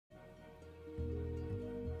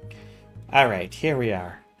All right, here we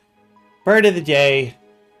are. Bird of the day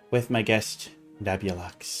with my guest,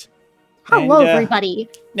 Nebulux. Hello, everybody.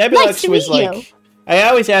 Nebulux Nice to was meet like, you. I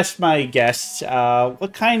always ask my guests,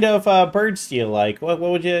 what kind of birds do you like? What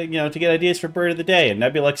would you, to get ideas for bird of the day? And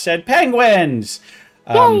Nebulux said, penguins!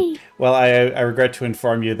 Yay! Well, I regret to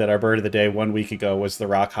inform you that our bird of the day 1 week ago was the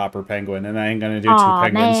rockhopper penguin, and I ain't going to do two Aw,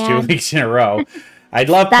 penguins man. 2 weeks in a row. I'd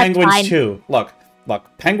love That's penguins fine. too. Look,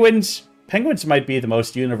 penguins might be the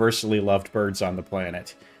most universally loved birds on the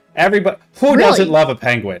planet. Everybody, who Really? doesn't love a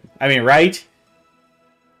penguin? I mean, right?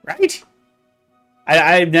 Right?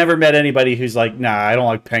 I've never met anybody who's like, nah, I don't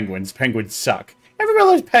like penguins. Penguins suck. Everybody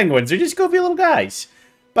loves penguins. They're just goofy little guys.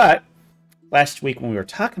 But last week when we were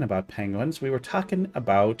talking about penguins, we were talking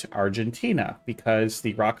about Argentina because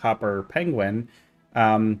the rockhopper penguin,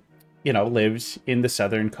 lives in the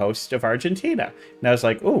southern coast of Argentina. And I was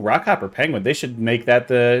like, oh, rockhopper penguin. They should make that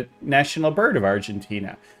the national bird of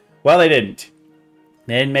Argentina. Well, they didn't.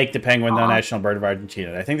 They didn't make the penguin the national bird of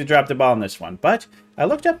Argentina. I think they dropped the ball on this one. But I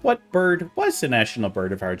looked up what bird was the national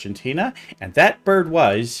bird of Argentina, and that bird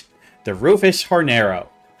was the Rufous Hornero.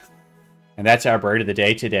 And that's our bird of the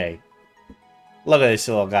day today. Look at this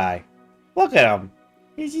little guy. Look at him.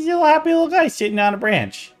 He's a little happy little guy sitting on a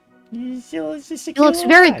branch. He's just a He looks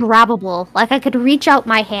very grabbable. Like I could reach out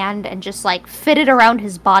my hand and just like fit it around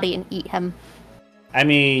his body and eat him. I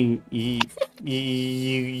mean,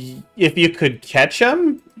 if you could catch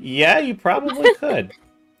him, yeah, you probably could.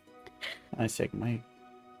 I say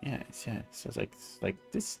so it's like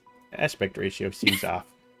this aspect ratio seems off.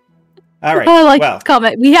 All right. I like well, this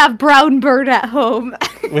comment. We have brown bird at home.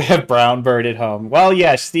 we have brown bird at home. Well,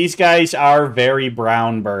 yes, these guys are very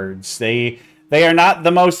brown birds. They are not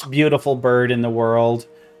the most beautiful bird in the world,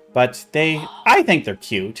 but I think they're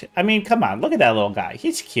cute. I mean, come on, look at that little guy.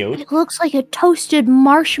 He's cute. It looks like a toasted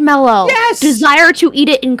marshmallow. Yes! Desire to eat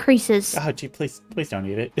it increases. Oh, gee, please don't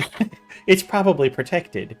eat it. It's probably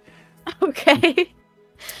protected. Okay.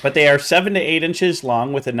 But they are 7 to 8 inches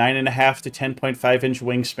long with a 9.5 to 10.5 inch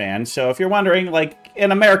wingspan. So if you're wondering, like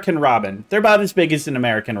an American robin, they're about as big as an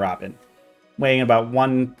American robin, weighing about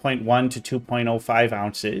 1.1 to 2.05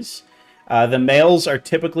 ounces. The males are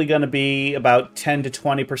typically going to be about 10 to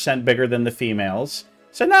 20% bigger than the females.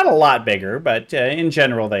 So not a lot bigger, but in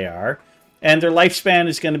general they are. And their lifespan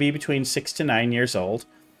is going to be between 6 to 9 years old.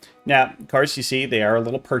 Now, of course, you see they are a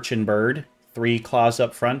little perching bird. 3 claws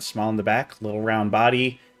up front, small in the back, little round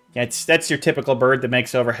body. That's your typical bird that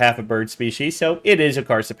makes over half a bird species, so it is, of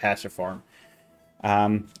course, a passiform.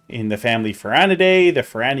 In the family Pharanidae, the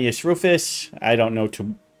Pharanius rufus, I don't know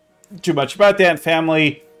too much about that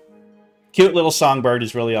family. Cute little songbird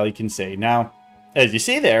is really all you can say. Now, as you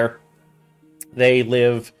see there, they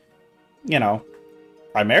live,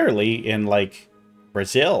 primarily in, like,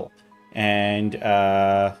 Brazil and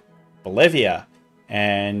Bolivia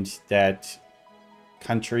and that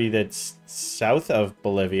country that's south of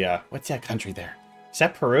Bolivia. What's that country there? Is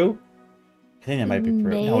that Peru? I think that might be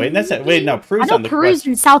Peru. No, wait, that's not, wait, no, Peru's on the Peru's west.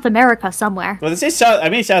 in South America somewhere. Well, this is South. I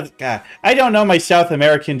mean, South. God, I don't know my South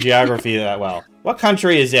American geography that well. What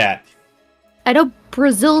country is that? I know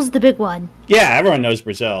Brazil's the big one. Yeah, everyone knows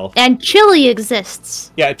Brazil. And Chile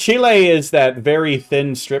exists. Yeah, Chile is that very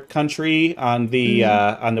thin strip country on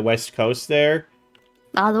the west coast there.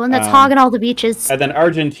 Oh, the one that's hogging all the beaches. And then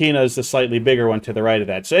Argentina is the slightly bigger one to the right of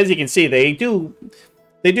that. So as you can see, they do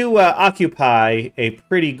occupy a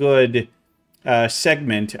pretty good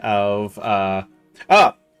segment of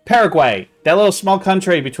Paraguay. That little small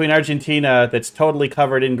country between Argentina that's totally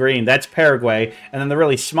covered in green. That's Paraguay. And then the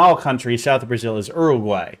really small country south of Brazil is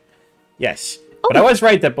Uruguay. Yes. Oh. But I was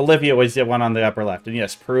right that Bolivia was the one on the upper left. And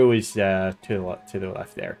yes, Peru is to the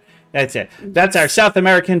left there. That's it. That's our South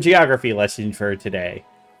American geography lesson for today.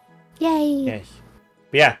 Yay. Yes.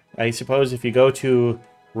 But yeah, I suppose if you go to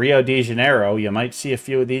Rio de Janeiro, you might see a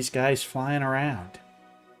few of these guys flying around.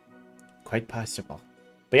 Quite possible.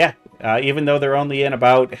 But yeah, even though they're only in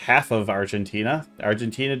about half of Argentina,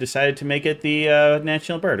 Argentina decided to make it the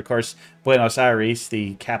national bird. Of course, Buenos Aires,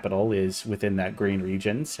 the capital, is within that green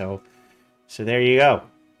region. So there you go.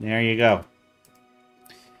 There you go.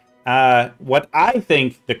 What I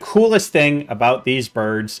think the coolest thing about these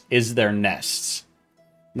birds is their nests.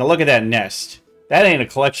 Now look at that nest. That ain't a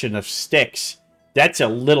collection of sticks. That's a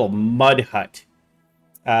little mud hut.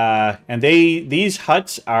 And these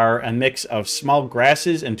huts are a mix of small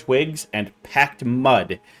grasses and twigs and packed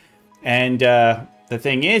mud. And the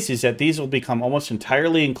thing is that these will become almost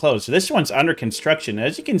entirely enclosed. So this one's under construction.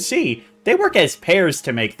 As you can see, they work as pairs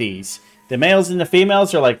to make these. The males and the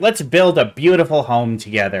females are like, let's build a beautiful home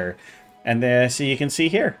together. And so you can see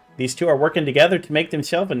here, these two are working together to make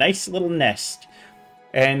themselves a nice little nest.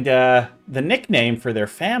 And the nickname for their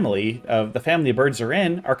family, of the family of birds they're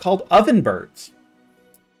in, are called ovenbirds.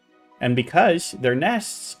 And because their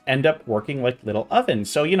nests end up working like little ovens.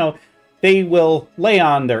 So, you know, they will lay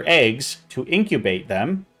on their eggs to incubate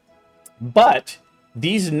them, but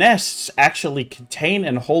these nests actually contain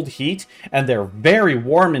and hold heat, and they're very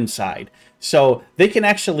warm inside. So they can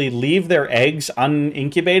actually leave their eggs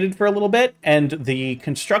unincubated for a little bit, and the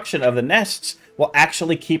construction of the nests will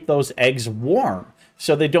actually keep those eggs warm.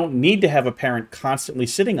 So they don't need to have a parent constantly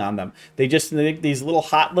sitting on them. They just make these little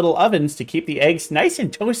hot little ovens to keep the eggs nice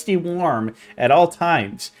and toasty warm at all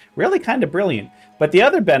times. Really kind of brilliant. But the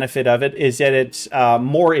other benefit of it is that it's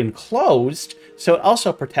more enclosed, so it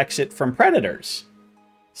also protects it from predators.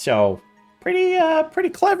 So pretty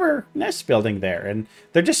clever nest building there. And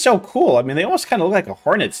they're just so cool. I mean, they almost kind of look like a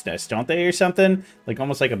hornet's nest, don't they, or something? Like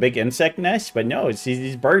almost like a big insect nest. But no, it's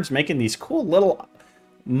these birds making these cool little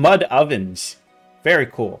mud ovens. Very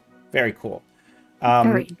cool. Very cool.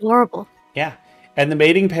 Very adorable. Yeah. And the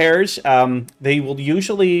mating pairs, they will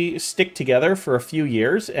usually stick together for a few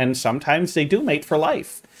years, and sometimes they do mate for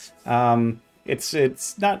life.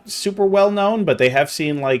 It's not super well known, but they have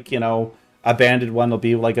seen, like, you know, a banded one will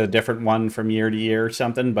be like a different one from year to year or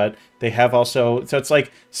something, but they have also, so it's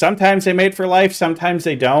like sometimes they mate for life, sometimes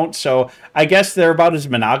they don't. So I guess they're about as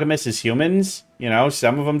monogamous as humans. You know,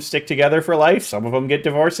 some of them stick together for life, some of them get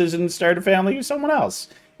divorces and start a family with someone else.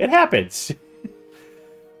 It happens.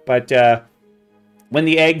 But when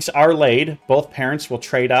the eggs are laid, both parents will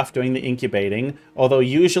trade off doing the incubating, although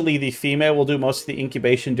usually the female will do most of the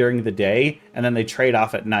incubation during the day, and then they trade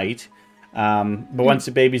off at night. But once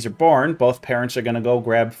the babies are born, both parents are going to go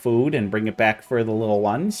grab food and bring it back for the little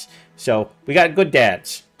ones. So we got good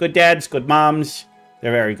dads. Good dads, good moms.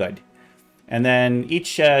 They're very good. And then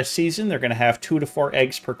each season, they're going to have 2 to 4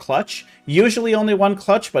 eggs per clutch. Usually only 1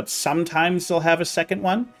 clutch, but sometimes they'll have a second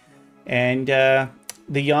one. And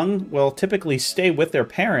the young will typically stay with their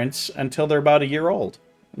parents until they're about a year old,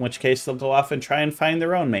 in which case they'll go off and try and find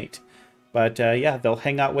their own mate. But yeah, they'll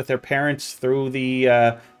hang out with their parents through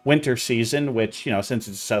the winter season, which, you know, since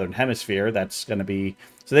it's the Southern Hemisphere, that's going to be...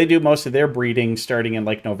 So they do most of their breeding starting in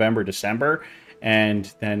like November, December,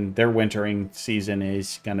 and then their wintering season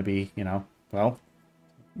is going to be, you know, well,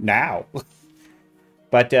 now.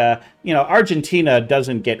 But, you know, Argentina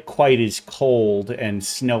doesn't get quite as cold and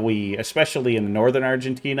snowy, especially in northern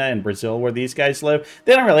Argentina and Brazil where these guys live.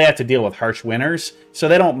 They don't really have to deal with harsh winters, so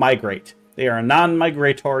they don't migrate. They are a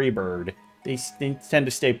non-migratory bird. They tend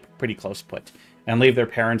to stay pretty close put and leave their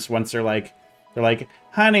parents once they're like,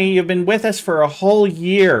 honey, you've been with us for a whole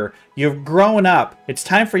year. You've grown up. It's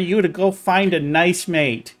time for you to go find a nice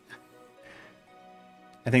mate.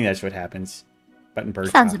 I think that's what happens. But in bird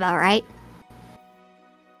Sounds about right.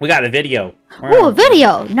 We got a video. Ooh, a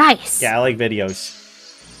video. Nice. Yeah, I like videos.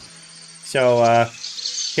 So,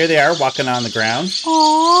 here they are walking on the ground.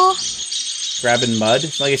 Aww. Grabbing mud.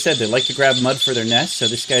 Like I said, they like to grab mud for their nest. So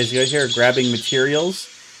this guy's good here grabbing materials.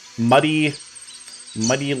 Muddy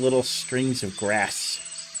little strings of grass.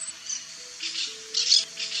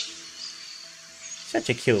 Such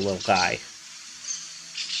a cute little guy.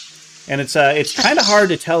 And it's kind of hard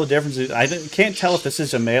to tell the difference. I can't tell if this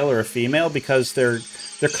is a male or a female because their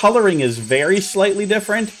coloring is very slightly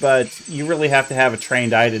different, but you really have to have a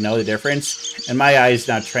trained eye to know the difference. And my eye is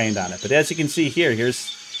not trained on it. But as you can see here,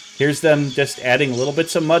 here's them just adding little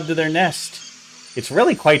bits of mud to their nest. It's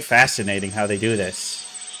really quite fascinating how they do this.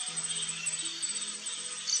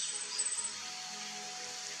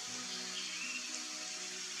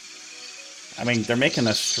 I mean, they're making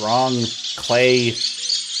a strong clay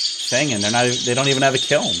thing, and they don't even have a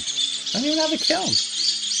kiln. They don't even have a kiln.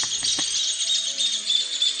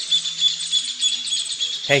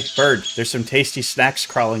 Hey, bird, there's some tasty snacks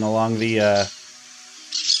crawling along the, why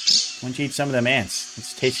don't you eat some of them ants?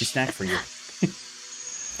 It's a tasty snack for you.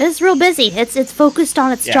 It's real busy. It's focused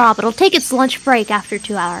on its job. It'll take its lunch break after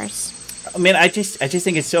 2 hours. I mean, I just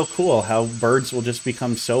think it's so cool how birds will just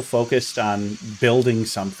become so focused on building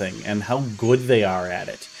something and how good they are at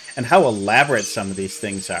it and how elaborate some of these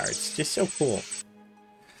things are. It's just so cool.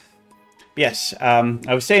 Yes, I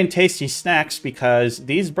was saying tasty snacks because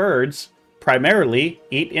these birds primarily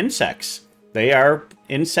eat insects. They are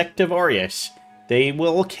insectivorous. They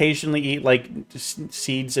will occasionally eat like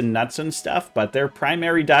seeds and nuts and stuff, but their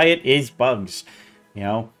primary diet is bugs. You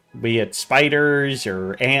know, be it spiders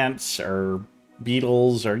or ants or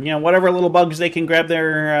beetles or, you know, whatever little bugs they can grab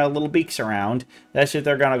their little beaks around. That's what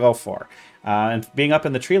they're going to go for. And being up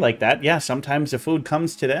in the tree like that, yeah, sometimes the food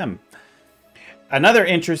comes to them. Another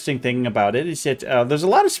interesting thing about it is that there's a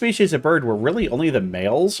lot of species of bird where really only the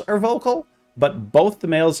males are vocal. but both the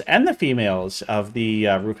males and the females of the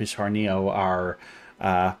Rufous Horneo are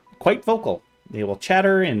quite vocal. They will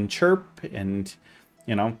chatter and chirp, and,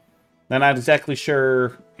 you know, they're not exactly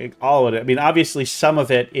sure all of it. I mean, obviously, some of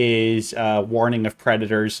it is warning of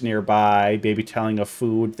predators nearby, maybe telling of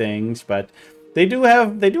food things, but they do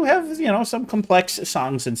have, you know, some complex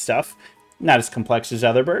songs and stuff. Not as complex as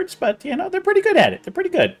other birds, but, you know, they're pretty good at it. They're pretty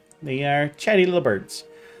good. They are chatty little birds.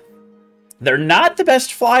 They're not the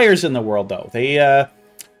best flyers in the world, though.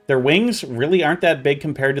 Their wings really aren't that big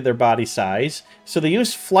compared to their body size, so they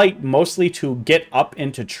use flight mostly to get up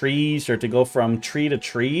into trees or to go from tree to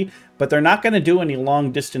tree, but they're not going to do any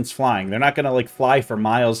long-distance flying. They're not going to, like, fly for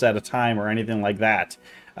miles at a time or anything like that.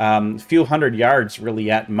 A few hundred yards, really,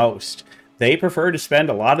 at most. They prefer to spend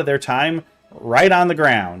a lot of their time right on the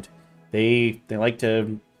ground. They like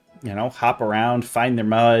to, you know, hop around, find their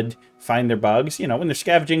mud, find their bugs. You know, when they're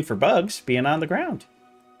scavenging for bugs, being on the ground.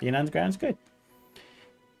 Being on the ground is good.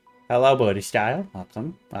 Hello, Buddy Style.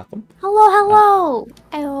 Welcome, welcome. Hello,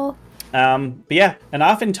 hello. But yeah, and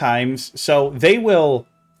oftentimes, so they will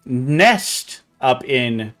nest up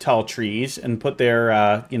in tall trees and put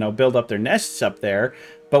their, you know, build up their nests up there.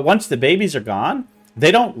 But once the babies are gone, they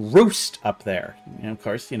don't roost up there. You know, of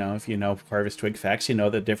course, you know, if you know Corvus Twig facts, you know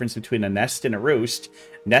the difference between a nest and a roost.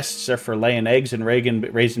 Nests are for laying eggs and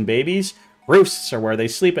raising babies. Roosts are where they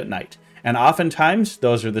sleep at night. And oftentimes,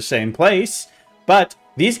 those are the same place, but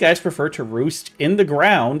these guys prefer to roost in the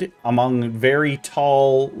ground among very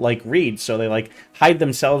tall, like, reeds. So they, like, hide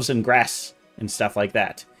themselves in grass and stuff like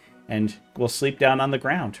that. And will sleep down on the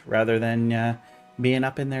ground rather than being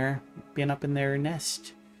up in their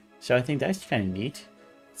nest. So I think that's kind of neat.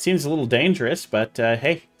 Seems a little dangerous, but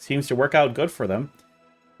hey, seems to work out good for them.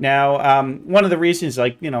 Now, one of the reasons,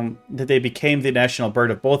 like, you know, that they became the national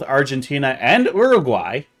bird of both Argentina and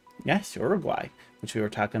Uruguay, yes, Uruguay, which we were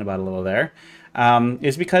talking about a little there,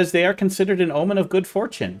 is because they are considered an omen of good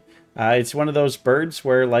fortune. It's one of those birds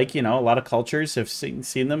where, like, you know, a lot of cultures have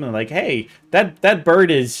seen them and like, hey, that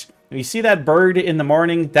bird is, when you see that bird in the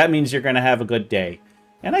morning, that means you're going to have a good day.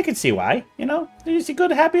 And I can see why, you know, it's a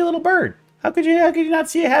good, happy little bird. How could you not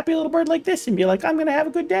see a happy little bird like this and be like, I'm going to have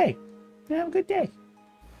a good day. Have a good day.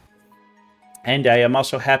 And I am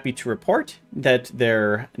also happy to report that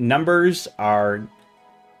their numbers are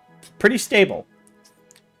pretty stable.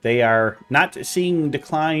 They are not seeing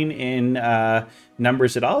decline in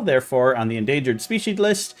numbers at all. Therefore, on the endangered species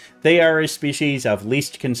list, they are a species of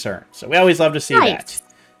least concern. So we always love to see that.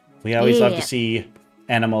 We always love to see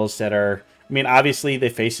animals that are... I mean, obviously, they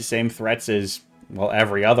face the same threats as, well,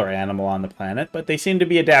 every other animal on the planet, but they seem to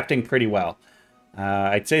be adapting pretty well.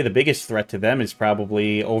 I'd say the biggest threat to them is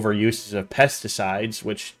probably overuses of pesticides,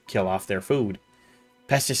 which kill off their food.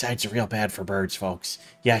 Pesticides are real bad for birds, folks.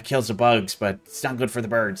 Yeah, it kills the bugs, but it's not good for the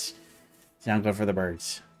birds. It's not good for the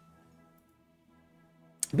birds.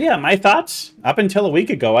 But yeah, my thoughts. Up until a week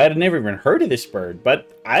ago, I had never even heard of this bird,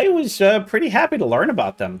 but I was pretty happy to learn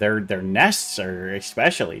about them. Their nests are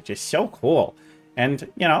especially just so cool. And,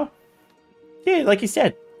 you know, yeah, like you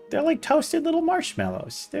said, they're like toasted little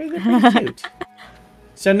marshmallows. They're pretty cute.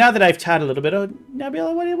 So now that I've taught a little bit,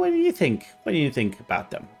 Nabila, what do you think? What do you think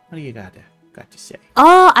about them? What do you got to say?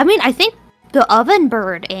 I mean, I think the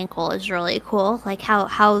ovenbird ankle is really cool. Like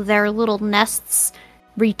how their little nests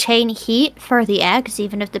retain heat for the eggs,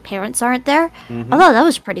 even if the parents aren't there. I thought that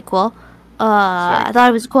was pretty cool. I thought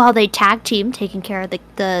it was cool how they tag team taking care of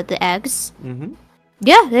the eggs.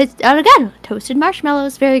 Yeah, and again, toasted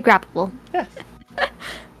marshmallows, very grabbable. Yeah.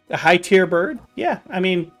 A high tier bird? Yeah, I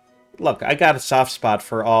mean, look, I got a soft spot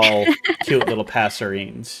for all cute little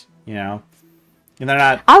passerines, you know? And they're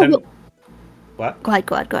not... What? Go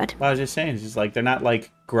ahead. Well, I was just saying, it's just like, they're not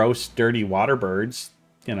like gross, dirty water birds,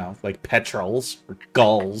 you know, like petrels or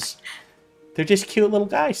gulls. They're just cute little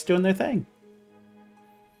guys doing their thing.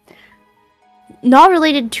 Not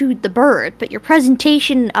related to the bird, but your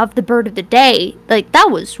presentation of the bird of the day, like, that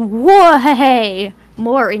was way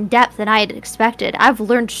more in-depth than I had expected. I've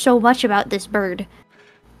learned so much about this bird.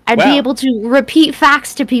 I'd be able to repeat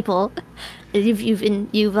facts to people.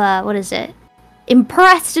 You've what is it?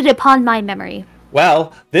 Impressed it upon my memory.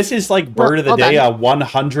 Well, this is like Bird of the Day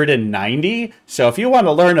 190. So if you want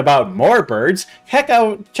to learn about more birds, check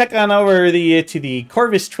on over to the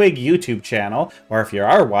Corvus Twig YouTube channel. Or if you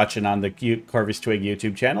are watching on the Corvus Twig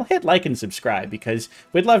YouTube channel, hit like and subscribe because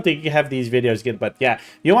we'd love to have these videos get. But yeah,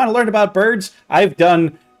 you want to learn about birds? I've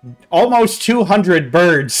done almost 200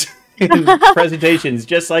 birds. Presentations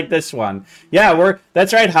just like this one. Yeah,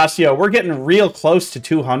 that's right, Hasio. We're getting real close to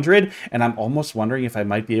 200, and I'm almost wondering if I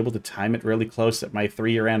might be able to time it really close that my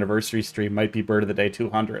 3-year anniversary stream might be Bird of the Day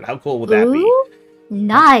 200. How cool would that be?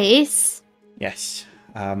 Nice. Yes.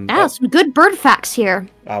 Some good bird facts here.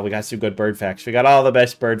 Oh, we got some good bird facts. We got all the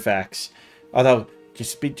best bird facts. Although,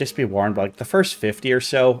 just be warned, like the first 50 or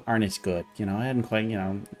so aren't as good. You know, I hadn't quite, you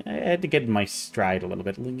know, I had to get in my stride a little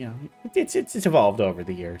bit. You know, it's evolved over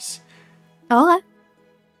the years. Okay.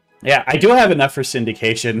 Yeah, I do have enough for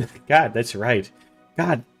syndication. God, that's right.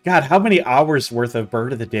 God, how many hours worth of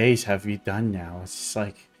Bird of the Days have you done now? It's just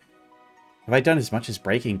like, have I done as much as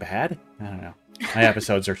Breaking Bad? I don't know. My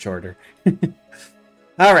episodes are shorter.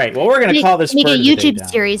 All right, well, we're going to call this make Bird a of the Day YouTube down.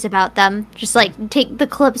 series about them. Just like take the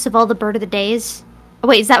clips of all the Bird of the Days. Oh,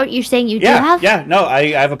 wait, is that what you're saying you do have? Yeah, no, I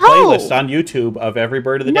have a playlist on YouTube of every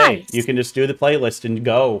Bird of the Day. You can just do the playlist and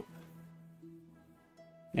go.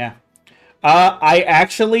 Yeah. I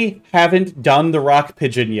actually haven't done the rock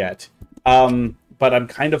pigeon yet, but I'm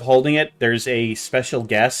kind of holding it. There's a special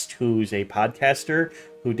guest who's a podcaster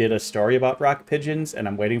who did a story about rock pigeons, and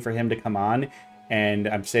I'm waiting for him to come on, and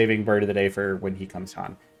I'm saving Bird of the Day for when he comes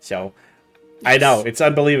on. So, I know, it's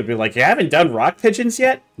unbelievable. Like, you haven't done rock pigeons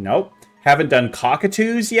yet? Nope. Haven't done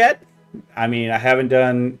cockatoos yet? I mean, I haven't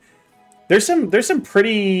done... There's some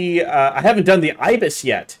pretty... I haven't done the ibis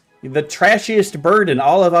yet. The trashiest bird in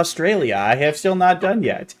all of Australia. I have still not done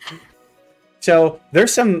yet. So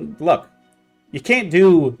there's some... Look, you can't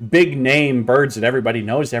do big name birds that everybody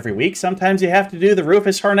knows every week. Sometimes you have to do the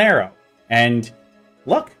Rufous Hornero. And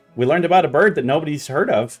look, we learned about a bird that nobody's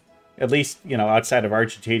heard of. At least, you know, outside of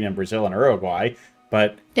Argentina and Brazil and Uruguay.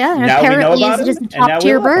 But yeah, now we know about it. It's a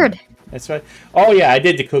top-tier bird. That's right. Oh yeah, I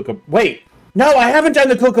did the kookaburra. Wait, no, I haven't done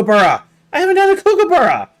the kookaburra. I haven't done the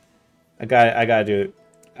kookaburra. I gotta do it.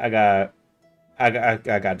 I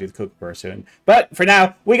gotta do the kookaburra soon. But for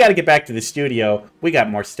now, we gotta get back to the studio. We got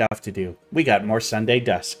more stuff to do. We got more Sunday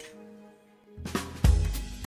Dusk.